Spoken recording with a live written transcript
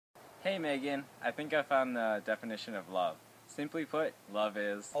Hey Megan, I think I found the definition of love. Simply put, love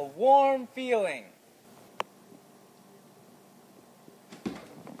is a warm feeling.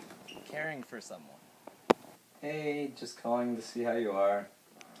 Caring for someone. hey, just calling to see how you are.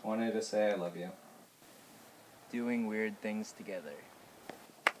 Wanted to say I love you. Doing weird things together.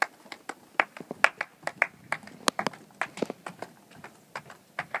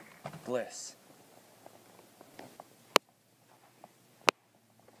 Bliss.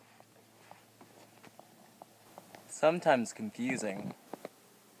 Sometimes confusing.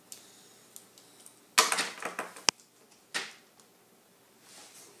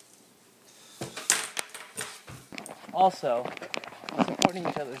 Also, supporting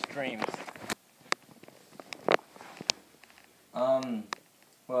each other's dreams.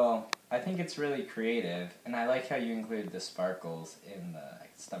 Well, I think it's really creative, and I like how you included the sparkles in the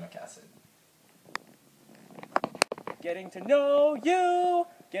stomach acid. Getting to know you,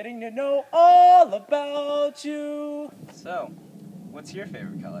 getting to know all about you. So, what's your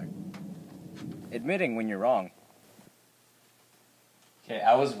favorite color? Admitting when you're wrong. Okay,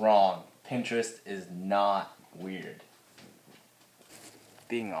 I was wrong. Pinterest is not weird.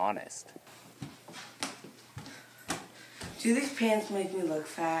 Being honest. Do these pants make me look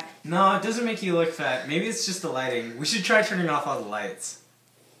fat? No, it doesn't make you look fat. Maybe it's just the lighting. We should try turning off all the lights.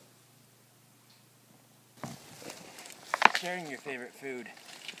 Sharing your favorite food.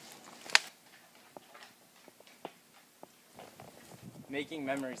 Making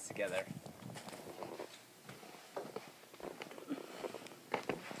memories together.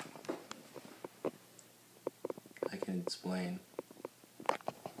 I can explain.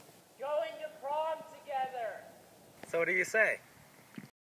 Going to prom together. So what do you say?